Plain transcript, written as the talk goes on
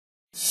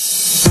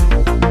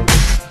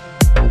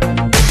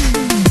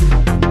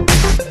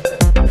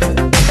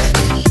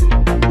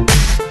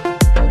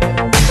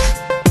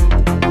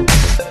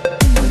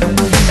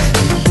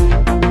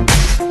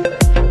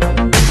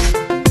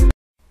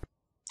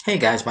Hey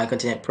guys, Mike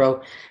Internet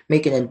Pro,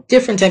 making a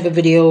different type of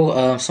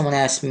video. Someone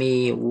asked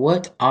me,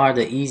 what are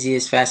the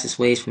easiest, fastest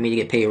ways for me to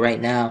get paid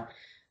right now?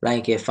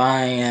 Like if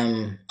I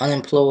am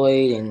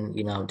unemployed and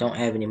don't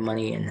have any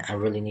money and I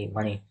really need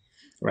money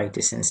right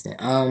this instant.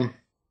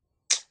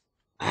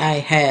 I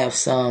have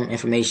some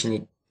information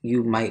that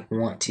you might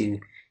want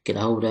to get a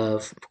hold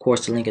of. Of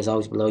course, the link is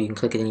always below. You can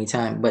click it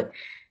anytime. But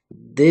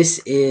this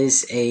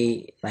is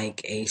a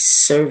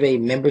survey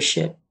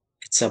membership.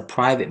 It's a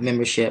private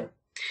membership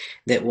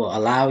that will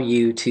allow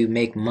you to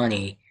make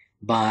money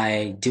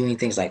by doing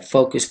things like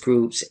focus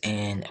groups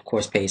and of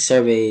course paid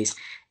surveys,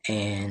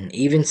 and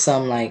even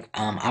some like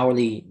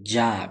hourly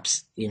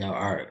jobs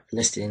are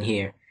listed in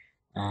here.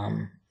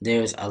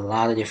 There's a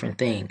lot of different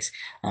things.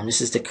 This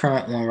is the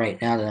current one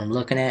right now that I'm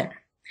looking at,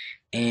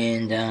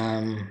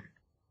 and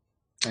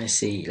let's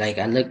see,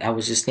 I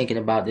was just thinking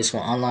about this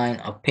one, online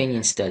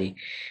opinion study.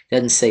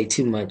 Doesn't say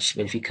too much,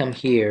 but if you come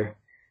here,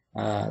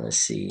 let's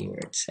see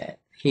where it's at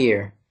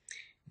here.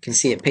 You can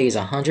see it pays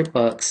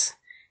 $100.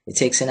 It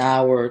takes an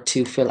hour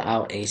to fill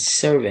out a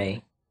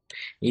survey.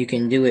 You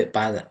can do it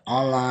by the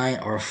online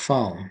or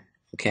phone.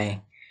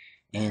 Okay,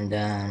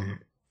 and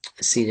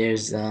see,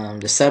 there's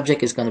the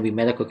subject is going to be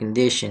medical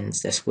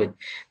conditions. That's what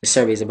the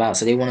survey is about.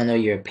 So they want to know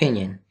your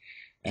opinion,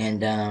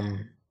 and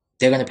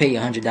they're going to pay you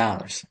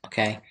 $100.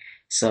 Okay,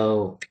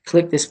 so if you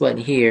click this button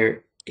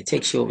here, it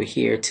takes you over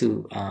here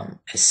to a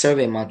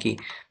SurveyMonkey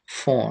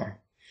form.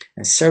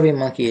 And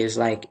SurveyMonkey is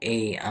like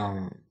a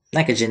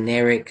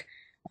generic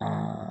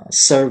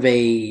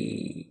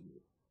survey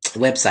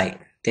website.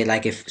 They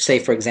like, if say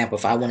for example,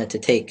 if I wanted to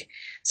take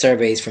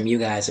surveys from you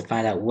guys to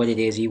find out what it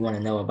is you want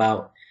to know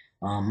about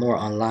more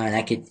online,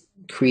 I could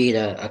create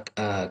a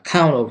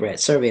account over at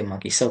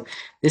SurveyMonkey. So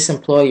this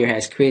employer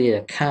has created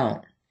an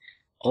account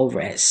over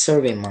at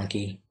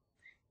SurveyMonkey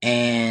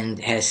and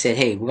has said,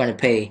 hey, we're going to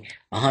pay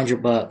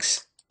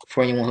 $100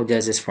 for anyone who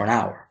does this for an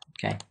hour.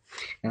 Okay,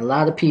 and a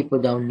lot of people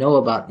don't know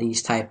about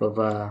these type of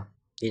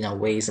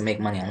ways to make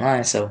money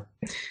online, so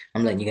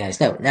I'm letting you guys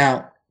know.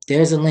 Now,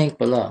 there's a link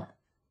below.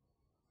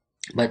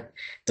 But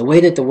the way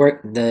that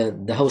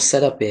the whole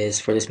setup is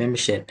for this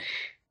membership,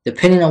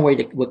 depending on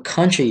what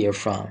country you're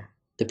from,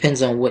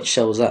 depends on what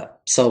shows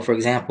up. So, for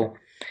example,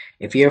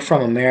 if you're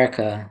from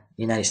America,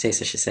 United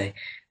States, I should say,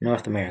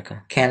 North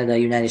America, Canada,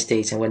 United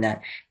States, and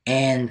whatnot,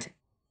 and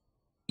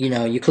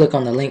you click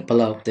on the link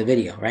below the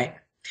video, right?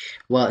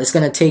 Well, it's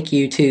going to take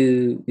you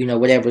to,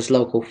 whatever's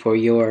local for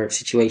your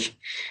situation.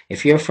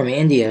 If you're from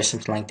India or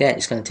something like that,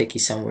 it's going to take you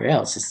somewhere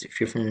else. If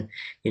you're from,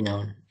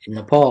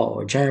 Nepal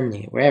or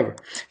Germany, wherever.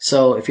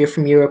 So if you're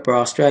from Europe or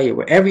Australia,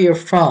 wherever you're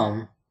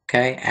from,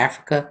 okay,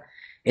 Africa,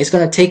 it's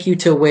going to take you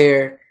to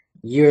where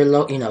you're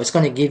it's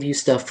going to give you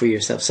stuff for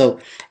yourself. So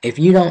if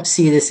you don't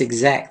see this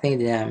exact thing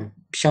that I'm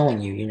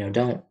showing you,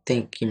 don't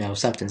think,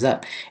 something's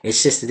up.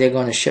 It's just that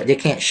they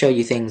can't show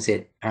you things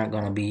that aren't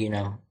going to be,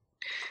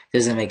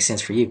 doesn't make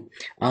sense for you.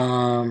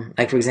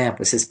 Like for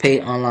example, it says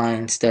paid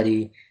online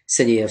study,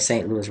 city of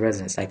St. Louis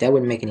residents. Like that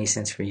wouldn't make any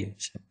sense for you.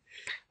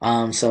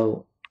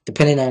 So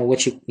depending on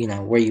what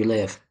where you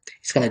live,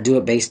 it's gonna do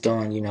it based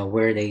on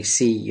where they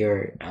see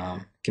your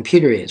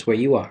computer is, where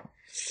you are.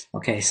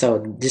 Okay,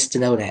 so just to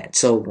know that.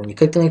 So when you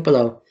click the link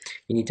below,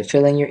 you need to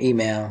fill in your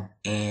email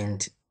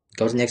and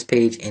go to the next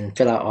page and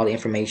fill out all the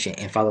information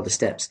and follow the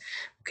steps.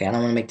 Okay, I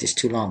don't want to make this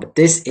too long, but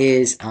this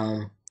is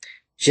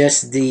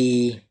just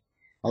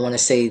I want to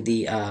say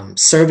the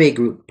survey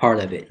group part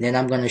of it. Then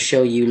I'm going to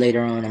show you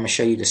later on, I'm going to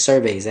show you the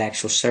surveys, the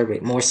actual survey,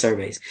 more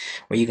surveys,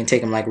 where you can take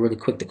them like really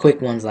quick, the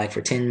quick ones like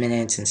for 10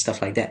 minutes and stuff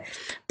like that.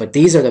 But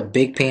these are the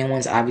big paying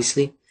ones,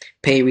 obviously.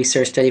 Paid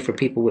research study for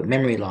people with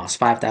memory loss,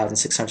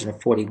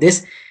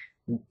 5,640.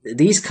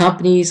 These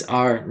companies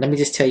are, let me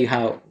just tell you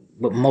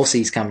what most of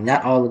these companies,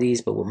 not all of these,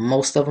 but what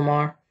most of them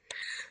are.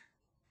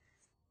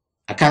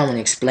 I kind of want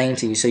to explain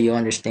to you so you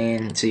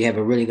understand, so you have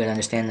a really good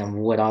understanding of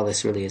what all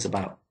this really is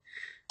about.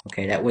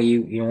 Okay, that way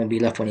you won't be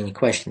left with any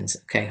questions,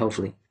 okay,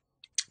 hopefully.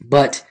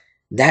 But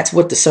that's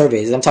what the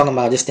survey is. I'm talking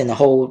about just in the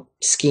whole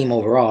scheme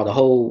overall, the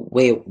whole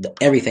way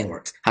everything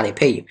works, how they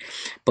pay you.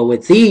 But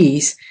with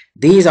these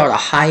are the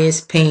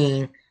highest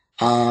paying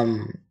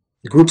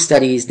group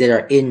studies that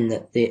are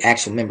in the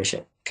actual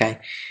membership, okay?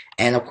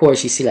 And of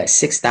course, you see like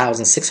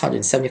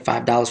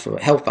 $6,675 for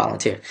a health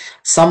volunteer.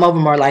 Some of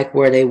them are like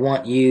where they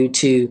want you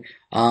to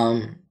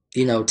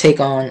take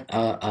on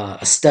a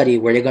study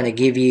where they're going to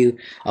give you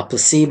a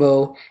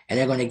placebo and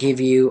they're going to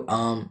give you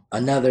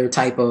another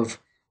type of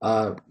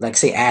like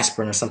say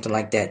aspirin or something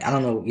like that. I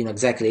don't know,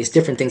 exactly. It's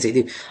different things they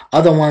do.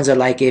 Other ones are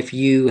like if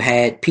you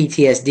had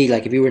PTSD,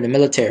 like if you were in the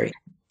military.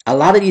 A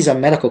lot of these are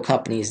medical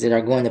companies that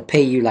are going to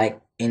pay you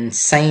like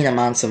insane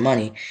amounts of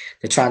money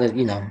to try to,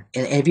 and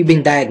if you've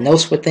been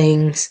diagnosed with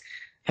things,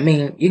 I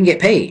mean, you can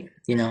get paid.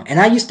 And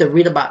I used to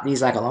read about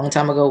these like a long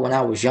time ago when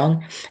I was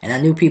young, and I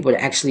knew people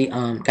that actually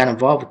got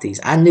involved with these.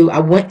 I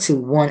went to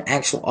one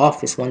actual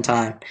office one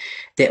time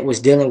that was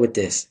dealing with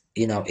this.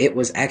 It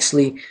was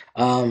actually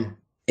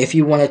if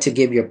you wanted to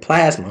give your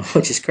plasma,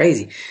 which is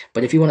crazy,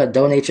 but if you want to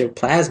donate your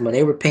plasma,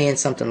 they were paying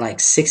something like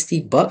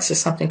 $60 or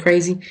something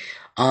crazy.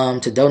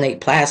 to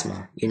donate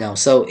plasma.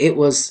 So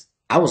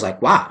I was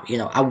like, wow.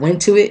 I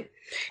went to it,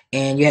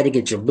 and you had to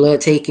get your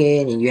blood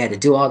taken, and you had to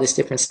do all this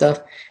different stuff.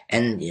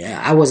 And yeah,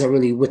 I wasn't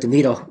really with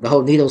the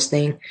whole needles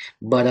thing,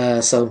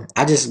 but so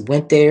I just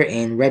went there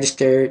and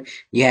registered.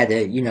 You had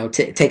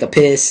to, take a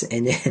piss,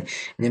 and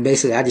then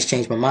basically I just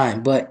changed my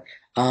mind. But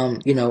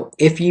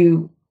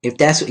if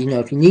that's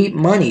if you need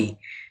money,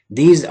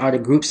 these are the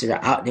groups that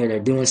are out there that are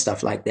doing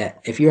stuff like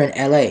that. If you're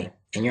in LA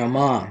and you're a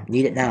mom,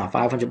 need it now,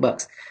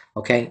 $500.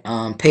 Okay,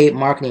 paid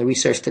marketing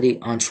research study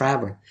on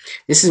traveling.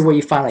 This is where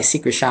you find like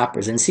secret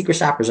shoppers, and secret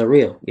shoppers are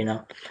real.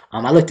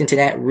 I looked into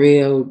that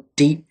real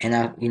deep,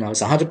 and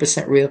it's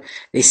 100% real.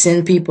 They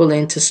send people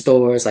into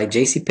stores like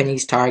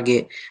JCPenney's,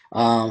 Target,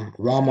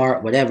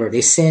 Walmart, whatever.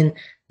 They send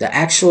the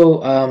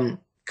actual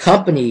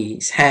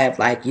companies have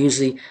like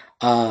usually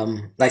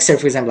like say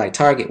for example like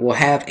Target will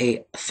have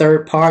a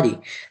third party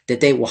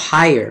that they will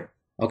hire.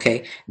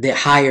 Okay, that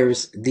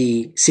hires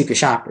the secret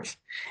shoppers.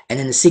 And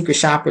then the secret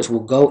shoppers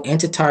will go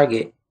into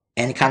Target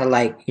and kind of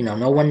like,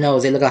 no one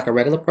knows. They look like a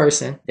regular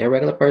person. They're a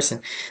regular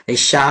person. They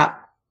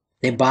shop,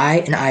 they buy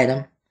an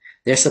item.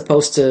 They're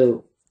supposed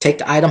to take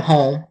the item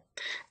home.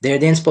 They're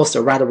then supposed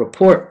to write a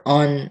report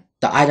on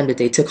the item that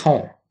they took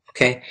home.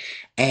 Okay.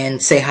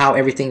 And say how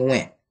everything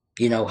went.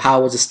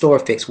 How was the store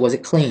fixed? Was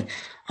it clean?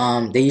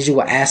 They usually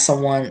will ask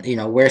someone,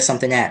 where's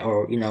something at,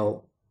 or,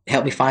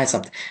 help me find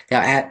something.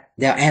 They'll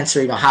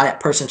answer, how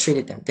that person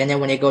treated them. Then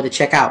when they go to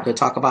check out, they'll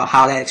talk about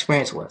how that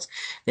experience was.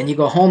 Then you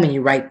go home and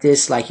you write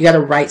this, like you got to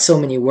write so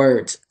many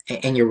words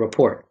in your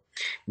report.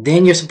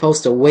 Then you're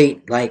supposed to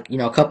wait like,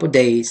 a couple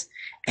days,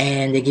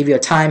 and they give you a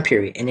time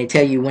period, and they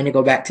tell you when to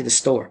go back to the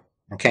store.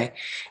 Okay.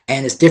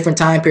 And it's different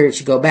time periods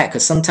you go back,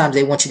 because sometimes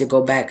they want you to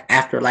go back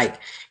after like,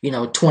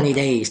 20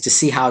 days to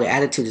see how the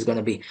attitude is going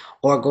to be,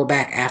 or go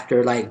back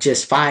after like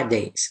just 5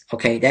 days.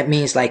 Okay. That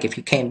means like if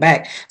you came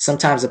back,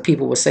 sometimes the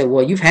people will say,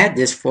 well, you've had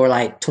this for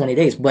like 20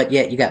 days, but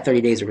yet you got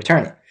 30 days to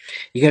return it.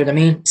 You get what I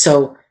mean?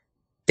 So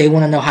they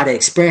want to know how the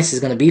experience is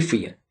going to be for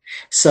you.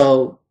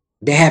 So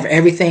they have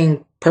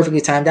everything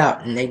perfectly timed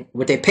out, and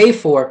what they pay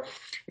for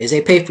is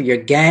they pay for your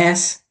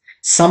gas.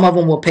 Some of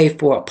them will pay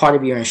for a part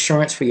of your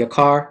insurance for your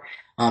car.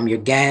 Your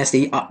gas,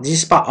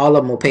 just about all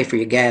of them will pay for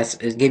your gas.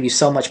 It give you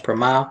so much per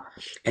mile.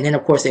 And then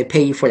of course they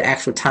pay you for the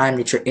actual time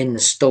that you're in the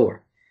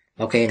store.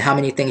 Okay, and how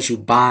many things you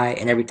buy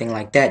and everything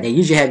like that. They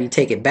usually have you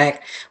take it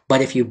back,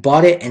 but if you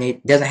bought it and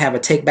it doesn't have a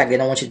take back, they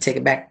don't want you to take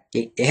it back.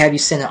 They have you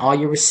send in all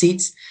your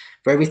receipts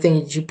for everything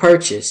that you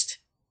purchased.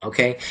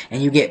 Okay,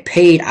 and you get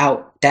paid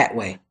out that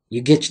way. You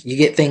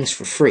get things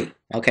for free.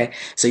 Okay,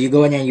 so you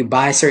go in there and you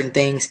buy certain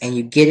things, and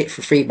you get it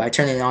for free by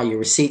turning in all your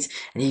receipts,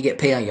 and you get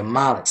paid on your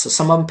mileage. So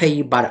some of them pay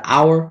you by the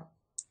hour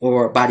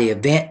or by the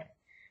event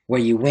where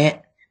you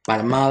went, by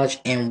the mileage,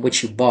 and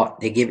what you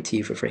bought. They give it to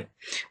you for free.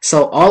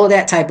 So all of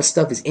that type of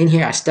stuff is in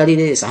here. I studied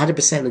it. It's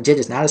 100% legit.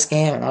 It's not a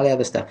scam and all that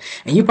other stuff.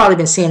 And you've probably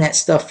been seeing that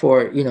stuff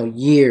for,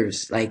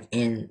 years, like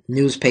in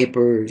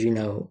newspapers,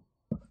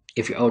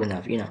 if you're old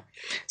enough,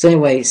 So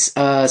anyways,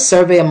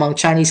 survey among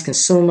Chinese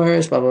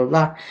consumers, blah, blah,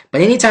 blah.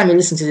 But anytime you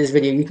listen to this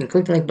video, you can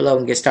click the link below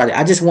and get started.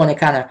 I just want to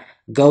kind of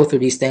go through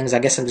these things. I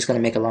guess I'm just going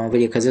to make a long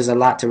video because there's a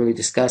lot to really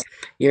discuss.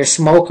 You're a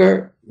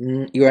smoker.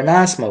 You're a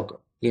non-smoker.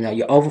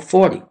 You're over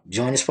 40.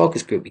 Join this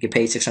focus group. You get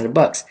paid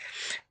 $600.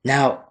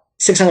 Now,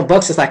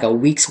 $600 is like a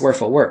week's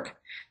worth of work.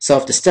 So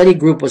if the study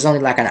group was only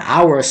like an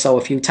hour or so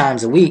a few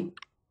times a week,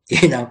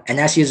 and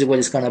that's usually what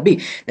it's going to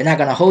be. They're not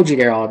going to hold you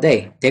there all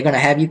day. They're going to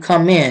have you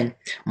come in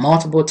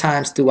multiple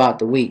times throughout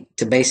the week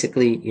to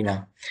basically,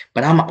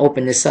 but I'm going to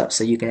open this up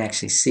so you can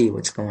actually see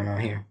what's going on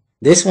here.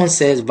 This one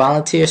says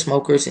volunteer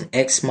smokers and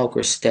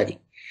ex-smokers study.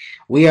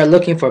 We are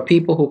looking for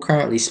people who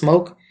currently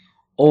smoke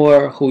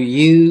or who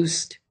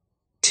used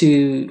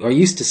to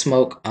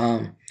smoke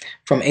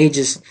from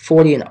ages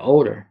 40 and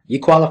older. You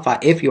qualify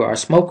if you are a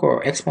smoker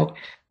or ex-smoker,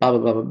 blah, blah,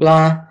 blah, blah,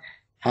 blah.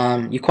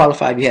 You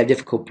qualify if you have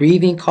difficult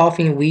breathing,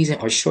 coughing,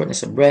 wheezing, or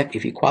shortness of breath.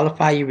 If you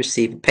qualify, you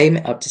receive a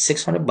payment up to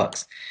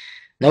 $600.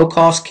 No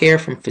cost care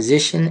from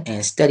physician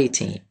and study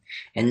team,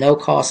 and no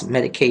cost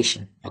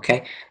medication.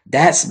 Okay,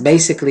 that's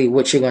basically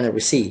what you're going to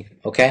receive.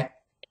 Okay,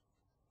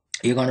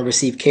 you're going to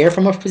receive care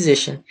from a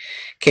physician,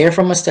 care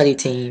from a study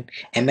team,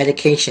 and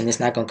medication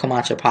that's not going to come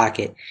out your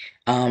pocket,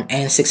 and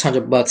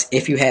 $600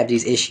 if you have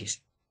these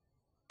issues.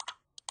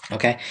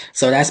 Okay,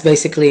 so that's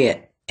basically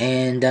it.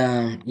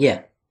 And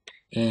yeah.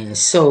 And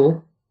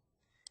so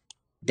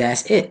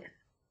that's it.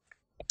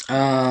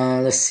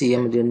 Let's see.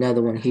 I'm gonna do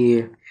another one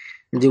here.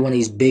 I'm gonna do one of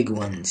these big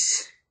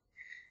ones.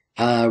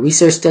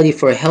 Research study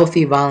for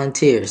healthy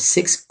volunteers,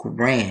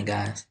 $6,000,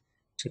 guys.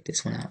 Check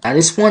this one out. Now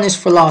this one is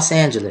for Los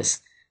Angeles.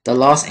 The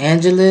Los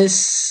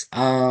Angeles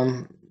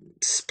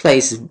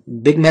place,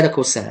 big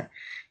medical center,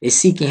 is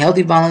seeking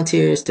healthy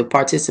volunteers to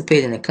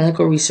participate in a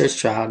clinical research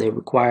trial that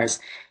requires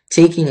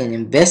taking an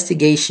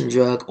investigation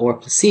drug or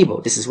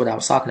placebo. This is what I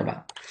was talking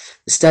about.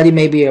 The study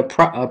may be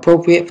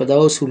appropriate for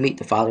those who meet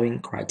the following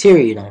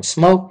criteria. You don't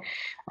smoke.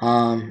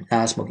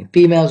 Non-smoking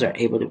females are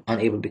unable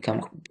to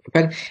become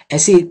pregnant. And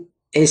see,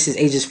 it says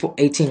ages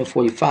 18 to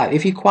 45.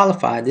 If you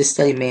qualify, this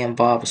study may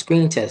involve a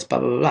screening test, blah,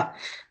 blah, blah, blah.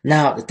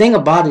 Now, the thing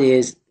about it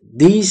is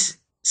these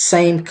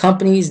same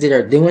companies that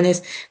are doing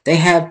this, they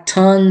have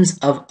tons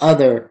of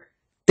other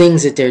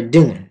things that they're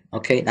doing.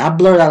 Okay, now I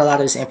blurred out a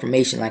lot of this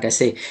information, like I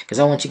say, because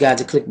I want you guys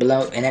to click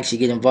below and actually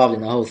get involved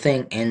in the whole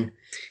thing. And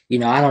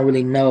I don't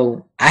really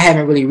know. I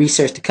haven't really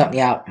researched the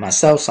company out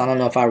myself, so I don't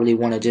know if I really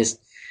want to just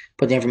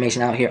put the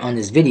information out here on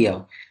this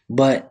video.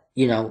 But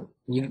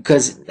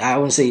because I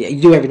want to say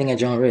you do everything at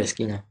your own risk,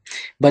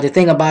 But the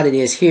thing about it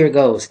is, here it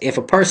goes. If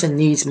a person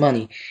needs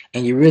money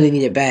and you really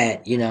need it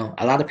bad,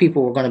 a lot of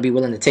people are going to be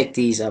willing to take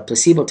these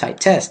placebo type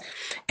tests,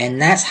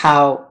 and that's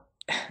how.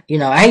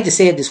 I hate to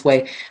say it this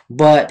way,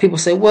 but people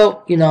say,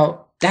 well,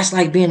 that's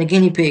like being a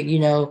guinea pig,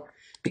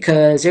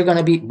 because they're going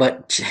to be,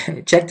 but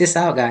check this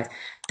out, guys.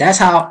 That's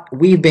how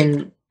we've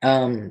been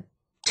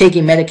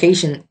taking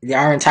medication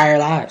our entire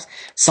lives.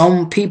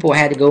 Some people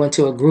had to go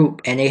into a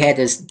group and they had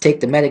to take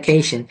the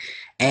medication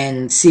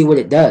and see what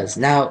it does.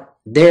 Now,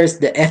 there's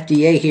the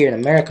FDA here in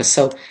America,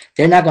 so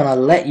they're not going to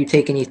let you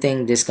take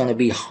anything that's going to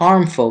be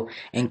harmful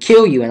and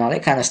kill you and all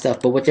that kind of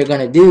stuff. But what they're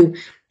going to do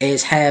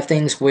is have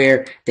things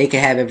where they can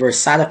have adverse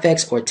side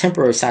effects or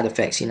temporary side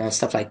effects,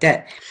 stuff like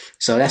that.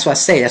 So that's why I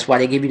say, that's why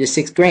they give you the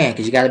 $6 grand,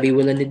 because you got to be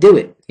willing to do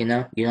it. You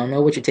don't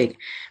know what you're taking.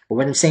 But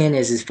what I'm saying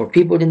is for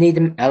people that need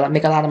to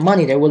make a lot of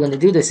money, they're willing to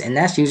do this, and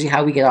that's usually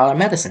how we get all our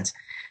medicines.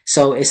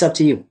 So it's up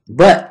to you.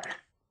 But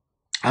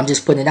I'm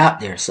just putting it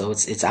out there, so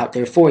it's out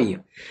there for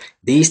you.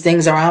 These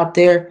things are out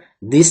there.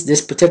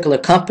 This particular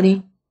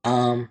company,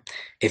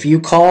 if you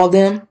call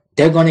them,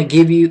 they're going to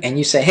give you, and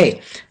you say,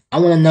 hey, I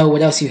want to know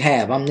what else you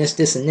have. I'm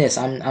this, and this.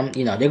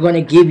 They're going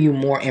to give you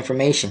more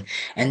information.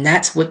 And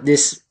that's what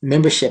this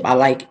membership, I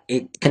like.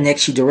 It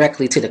connects you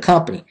directly to the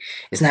company.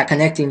 It's not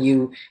connecting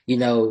you,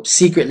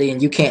 secretly,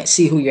 and you can't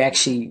see who you're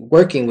actually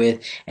working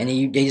with, and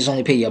they just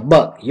only pay you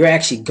 $1. You're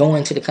actually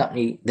going to the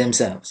company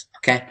themselves,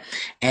 okay?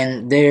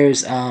 And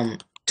there's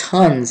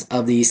tons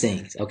of these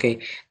things, okay?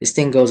 This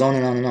thing goes on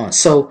and on and on.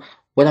 So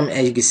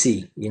as you can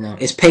see,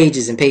 it's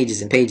pages and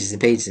pages and pages and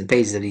pages and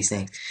pages of these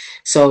things.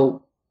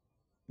 So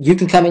you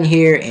can come in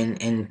here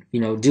and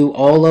do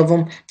all of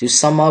them, do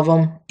some of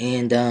them,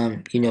 and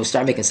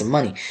start making some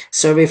money.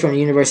 Survey from the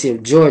University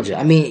of Georgia.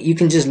 I mean, you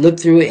can just look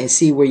through it and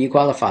see where you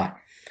qualify.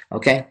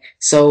 Okay,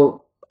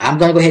 so I'm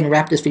gonna go ahead and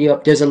wrap this video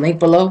up. There's a link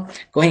below.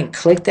 Go ahead and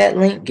click that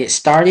link. Get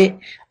started.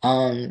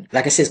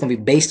 Like I said, it's gonna be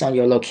based on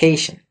your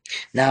location.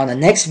 Now, in the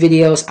next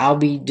videos, I'll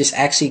be just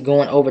actually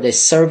going over the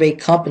survey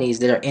companies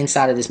that are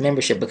inside of this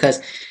membership,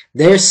 because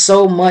there's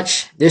so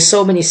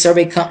many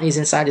survey companies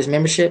inside this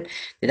membership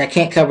that I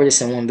can't cover this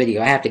in one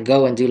video. I have to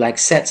go and do like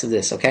sets of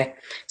this, okay?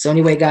 So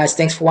anyway, guys,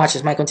 thanks for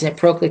watching. It's Michael Internet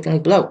Pro. Click the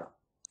link below.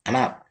 I'm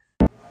out.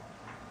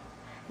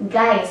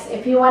 Guys,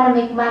 if you want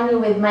to make money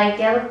with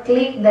Michael,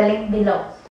 click the link below.